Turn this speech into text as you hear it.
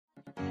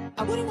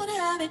I wouldn't wanna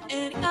have it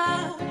any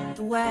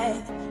other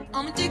way.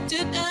 I'm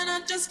addicted and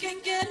I just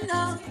can't get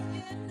enough.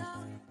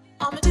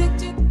 I'm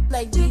addicted,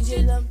 like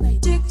DJ Love,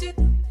 addicted,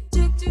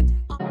 addicted.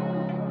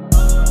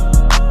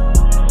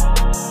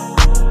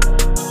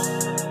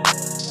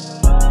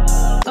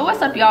 So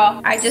what's up,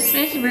 y'all? I just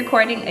finished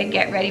recording a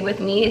get ready with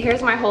me.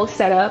 Here's my whole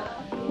setup.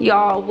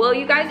 Y'all, will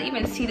you guys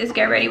even see this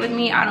get ready with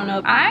me? I don't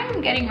know.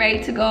 I'm getting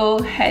ready to go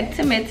head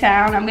to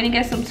Midtown. I'm gonna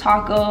get some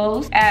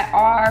tacos at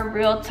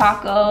RReal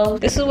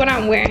Tacos. This is what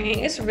I'm wearing.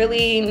 It's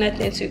really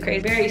nothing too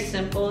crazy. Very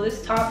simple.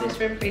 This top is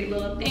from Pretty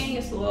Little Thing.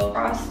 It's a little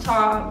cross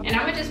top. And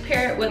I'm gonna just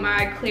pair it with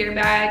my clear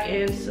bag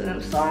and some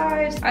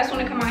slides. I just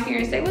wanna come out here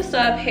and say what's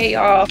up. Hey,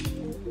 y'all.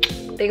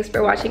 Thanks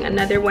for watching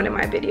another one of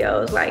my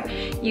videos. Like,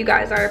 you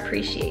guys are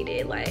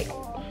appreciated. Like,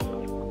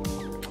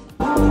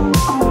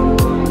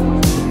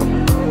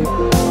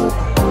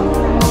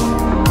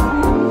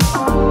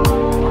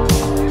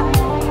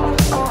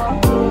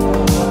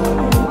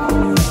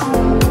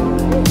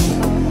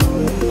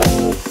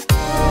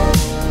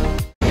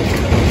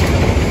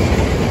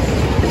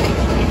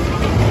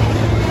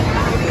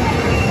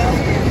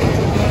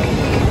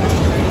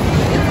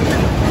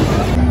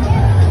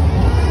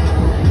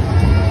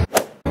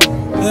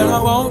 and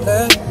I won't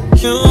let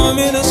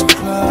cumulus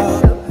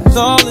clouds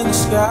all in the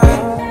sky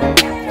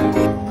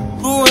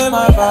ruin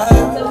my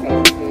vibe.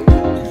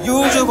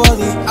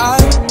 Usually I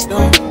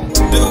don't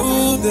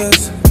do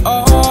this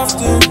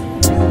often,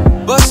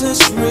 but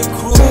since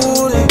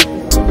recruiting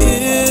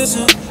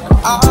isn't an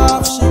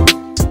option.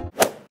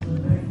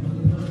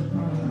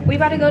 we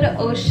about to go to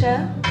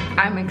Osha.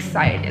 I'm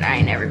excited. I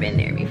ain't never been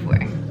there before.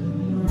 I'm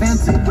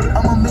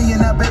a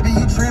millionaire, baby,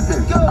 you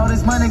tripping. All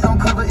this money gon'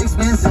 cover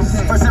expenses.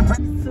 First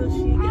impression.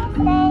 I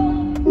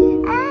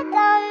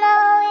don't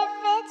know if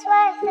it's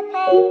worth the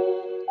pain.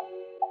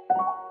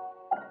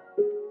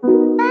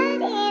 But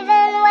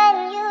even when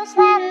you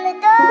slam the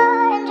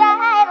door and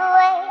drive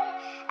away,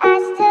 I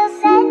still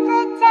set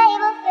the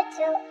table for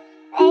two.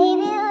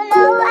 Baby, you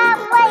know I'm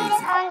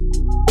waiting on you.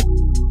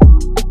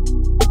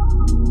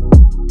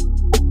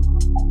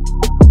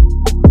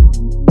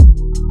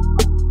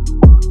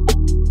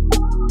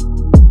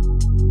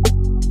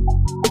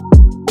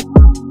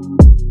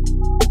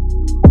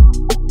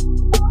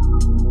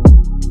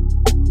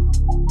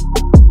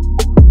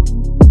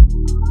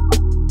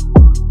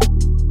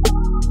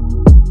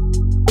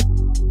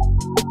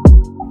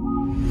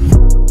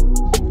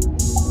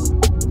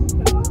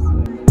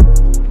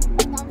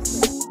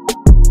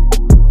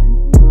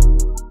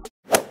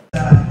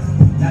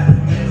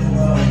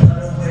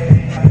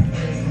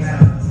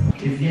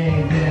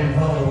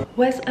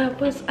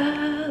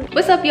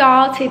 What's up,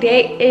 y'all?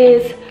 Today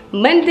is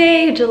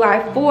Monday, July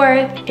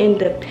 4th,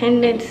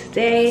 Independence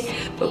Day,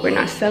 but we're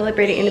not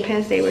celebrating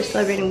Independence Day. We're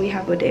celebrating we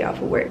have a day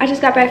off of work. I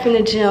just got back from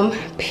the gym,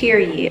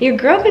 period. Your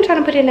girl been trying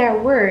to put in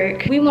that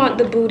work. We want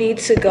the booty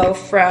to go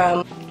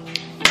from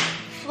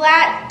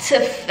flat to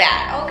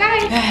fat,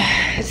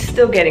 okay? It's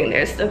still getting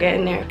there, still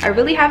getting there. I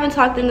really haven't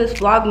talked in this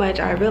vlog much.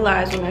 I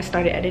realized when I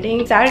started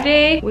editing.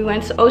 Saturday, we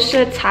went to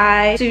Osha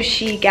Thai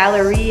Sushi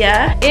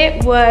Galleria.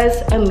 It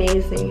was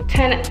amazing.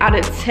 10 out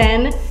of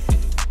 10.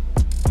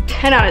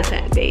 10 out of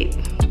 10, babe.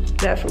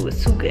 That food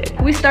was too good.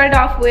 We started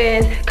off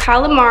with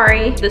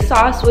calamari. The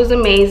sauce was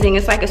amazing.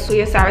 It's like a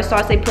sweet and sour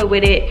sauce they put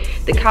with it.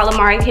 The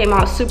calamari came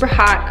out super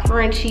hot,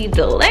 crunchy,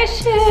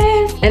 delicious.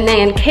 And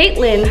then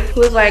Caitlin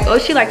was like, oh,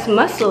 she likes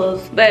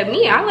mussels. But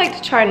me, I like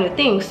to try new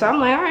things. So I'm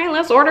like, all right,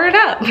 let's order it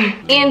up.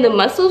 And the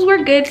mussels were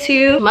good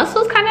too.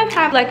 Mussels kind of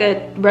have like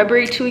a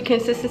rubbery, chewy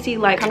consistency,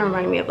 like kind of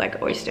reminded me of like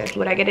an oyster.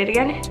 Would I get it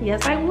again?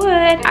 Yes, I would.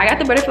 I got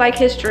the butterfly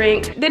kiss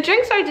drink. The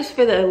drinks are just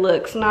for the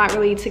looks, not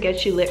really to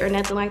get you lit or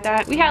nothing like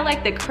that. We had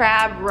like the crab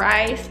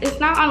rice.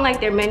 It's not on like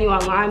their menu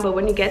online, but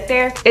when you get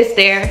there, it's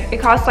there. It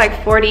costs like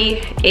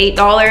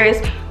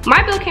 $48.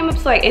 My bill came up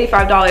to like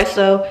 $85,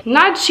 so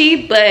not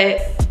cheap,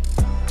 but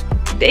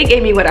they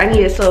gave me what I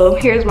needed, so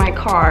here's my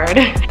card.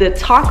 The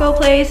taco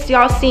place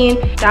y'all seen,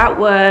 that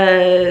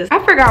was,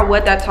 I forgot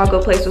what that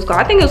taco place was called.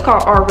 I think it was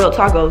called RReal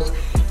Tacos.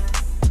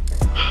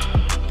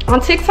 On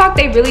TikTok,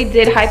 they really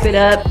did hype it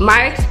up.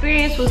 My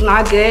experience was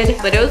not good,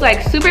 but it was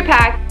like super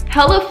packed.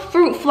 Hella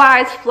fruit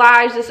flies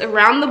just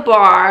around the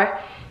bar.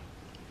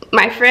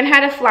 My friend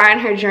had a fly in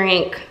her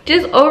drink.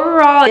 Just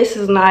overall, this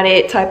is not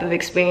it type of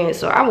experience,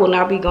 so I will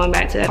not be going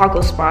back to that taco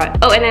spot.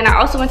 Oh, and then I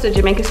also went to a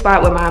Jamaican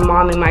spot where my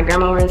mom and my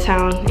grandma were in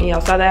town, and y'all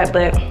saw that,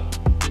 but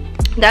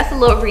that's a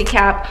little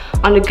recap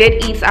on the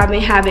good eats I've been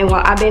having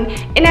while I've been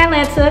in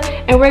Atlanta,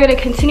 and we're gonna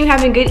continue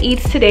having good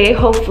eats today,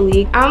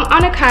 hopefully. I'm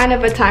on a kind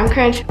of a time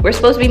crunch. We're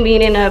supposed to be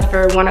meeting up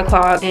for 1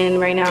 o'clock, and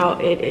right now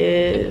it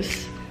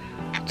is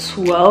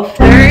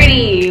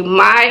 12:30.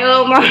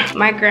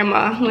 My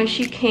grandma, when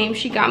she came,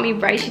 she got me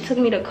right. She took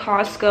me to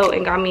Costco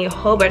and got me a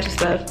whole bunch of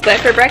stuff. But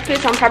for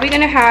breakfast, I'm probably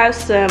gonna have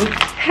some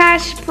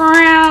hash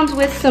browns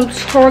with some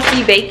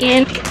turkey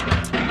bacon.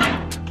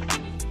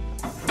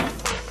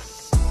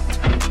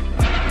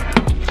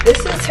 This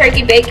is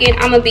turkey bacon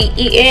I'm gonna be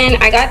eating.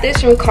 I got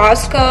this from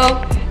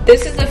Costco.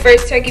 This is the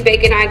first turkey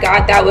bacon I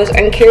got that was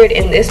uncured,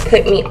 and this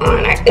put me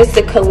on. It's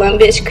the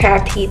Columbus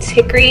Craft Heats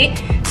Hickory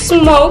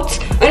smoked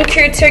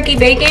uncured turkey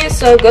bacon.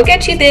 So go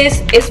get you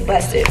this. It's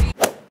busted.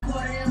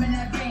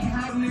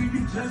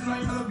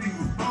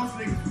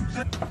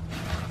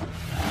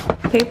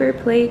 Paper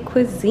plate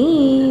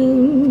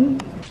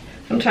cuisine.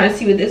 I'm trying to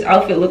see what this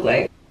outfit look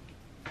like.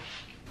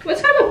 What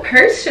type of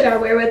purse should I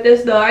wear with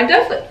this though? I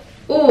definitely,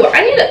 ooh,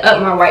 I need to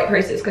up my white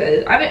purses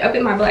because I've been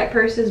upping my black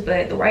purses,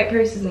 but the white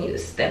purses need to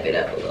step it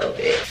up a little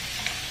bit.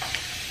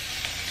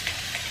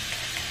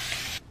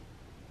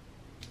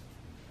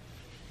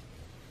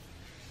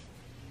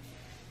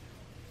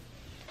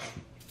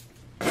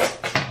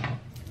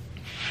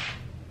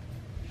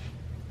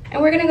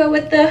 And we're gonna go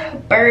with the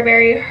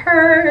Burberry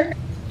Her.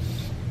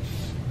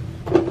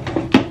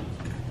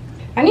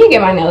 I need to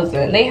get my nails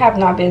done. They have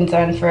not been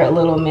done for a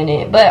little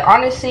minute, but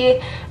honestly,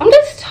 I'm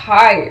just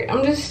tired.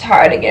 I'm just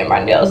tired of getting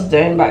my nails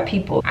done by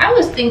people. I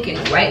was thinking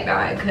white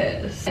bag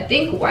because I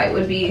think white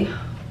would be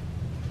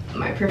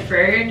my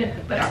preferred,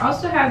 but I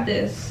also have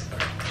this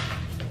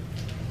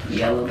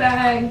yellow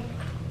bag.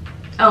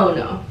 Oh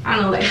no, I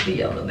don't like the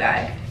yellow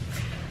bag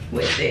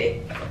with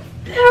it.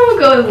 I would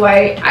go with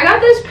white. I got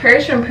this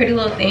purse from Pretty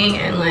Little Thing,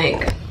 and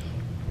like,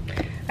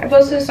 I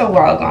posted this a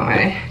while ago on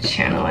my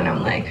channel, and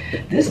I'm like,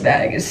 this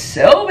bag is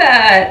so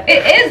bad.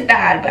 It is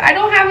bad, but I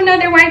don't have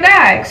another white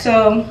bag,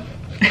 so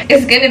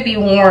it's gonna be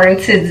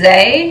worn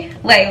today.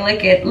 Like,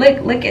 look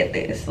at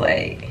this,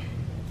 like,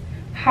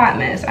 hot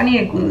mess. I need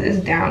to glue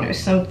this down or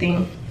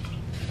something.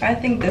 I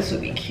think this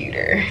would be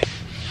cuter.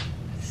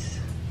 Let's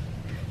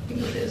do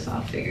this.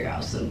 I'll figure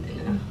out something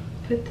to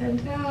put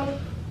that down.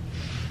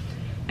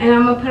 And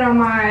I'm gonna put on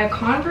my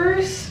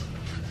Converse.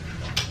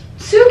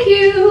 So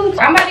cute.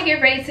 I'm about to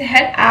get ready to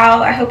head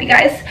out. I hope you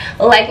guys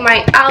like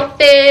my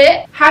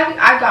outfit.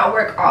 I got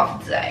work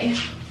off today.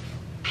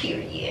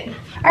 Period.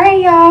 All right,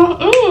 y'all.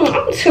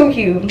 I'm too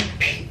cute.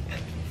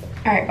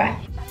 All right, bye.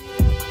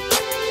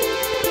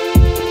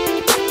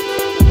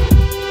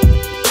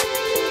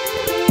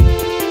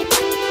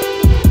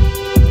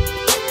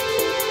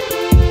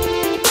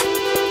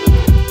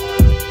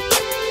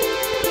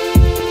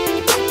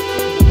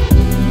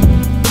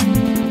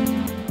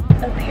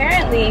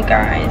 Apparently,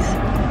 guys,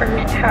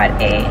 Brent had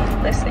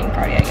a listening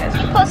party, I guess.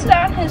 He posted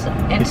on his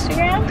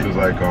Instagram. He was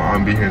like,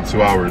 I'm be here in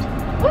 2 hours.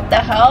 What the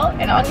hell?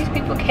 And all these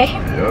people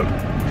came? Yep.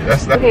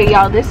 That's that. Okay,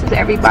 y'all, this is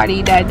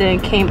everybody that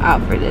then came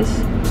out for this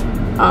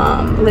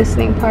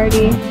listening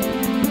party.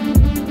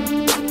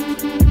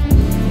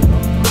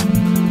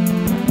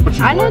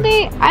 I know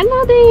they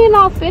ain't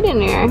all fit in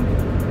there.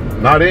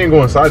 Nah, they ain't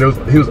go inside.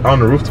 He was on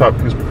the rooftop.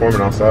 He was performing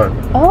outside.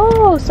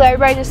 Oh, so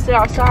everybody just stood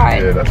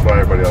outside. Yeah, that's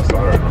why everybody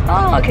outside right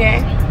now. Oh,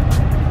 okay.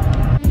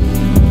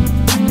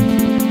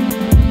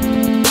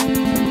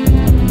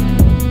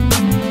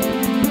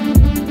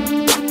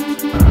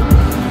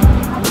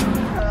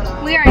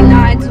 We are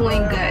not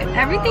doing good.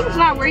 Everything's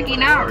not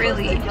working out,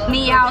 really.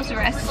 Meow's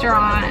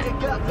restaurant.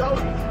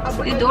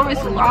 The door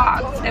is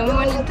locked. And we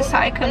wanted to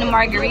decide to come to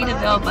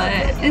Magaritaville, but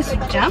it's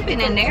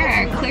jumping in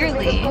there,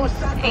 clearly.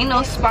 Ain't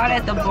no spot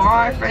at the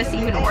bar for us to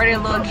even order a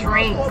little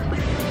drink.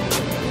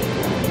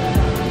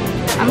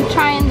 I'm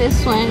trying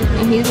this one,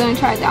 and he's gonna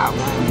try that one.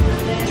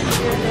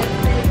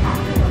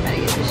 Gotta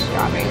get the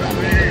strawberry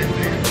lemonade.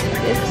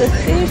 It's the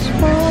fish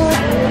bowl.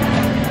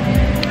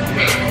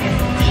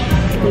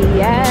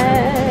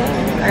 Yes.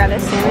 I got a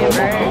salmon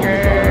burger.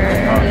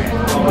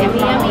 Yummy,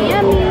 yummy,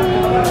 yummy.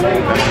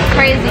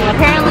 Crazy.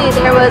 Apparently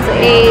there was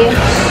a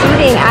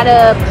shooting at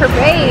a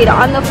parade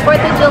on the 4th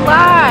of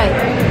July.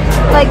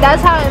 Like,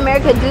 that's how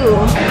America do.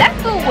 That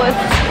food was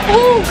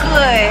too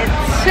good.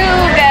 Too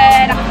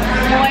good.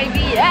 Muy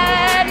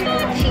bien.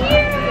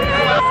 Cheers.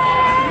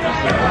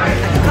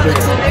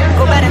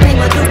 Go by the name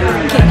of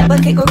Duke. Can't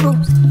never kick a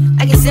roots.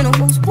 I get sent on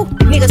moves.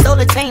 Niggas stole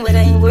the chain, but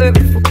I ain't worried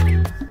before.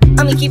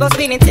 I'ma keep on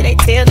spinning till they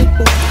tell the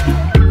ooh.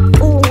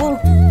 Ooh, ooh.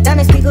 Down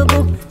the speaker,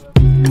 boo.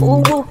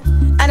 Ooh, ooh.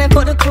 I done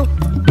put the crew.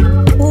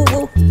 Ooh,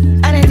 ooh.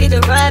 I done did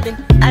the robbing.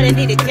 I done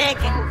did the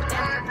jacking.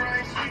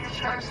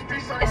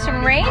 It's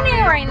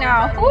raining right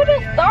now. Who would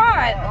have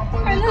thought?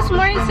 From this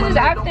morning to this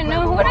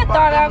afternoon, who would have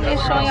thought I'd be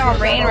showing y'all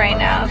rain right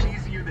now?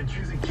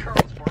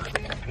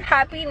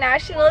 Happy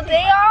National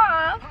Day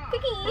off.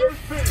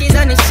 Peace. She's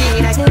on the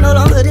shit. I can no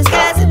longer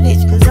disguise a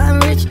bitch, cause I'm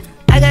rich.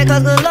 I got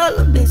cause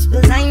galore, bitch,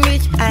 cause I'm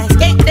rich. I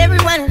escaped every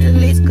one of the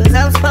list, cause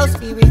I was supposed to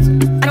be rich.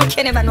 I don't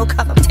care about no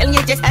cop, I'm telling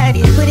you just how it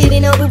is. Put it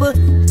in a Uber,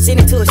 send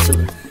it to a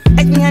shooter.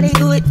 Ask me how they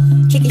do it,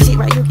 kicking shit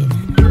right, you can.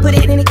 Put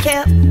it in a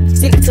cab,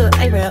 send it to an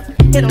A-Rap.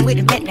 Hit him with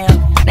the mat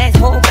now, that's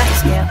whole body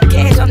scale.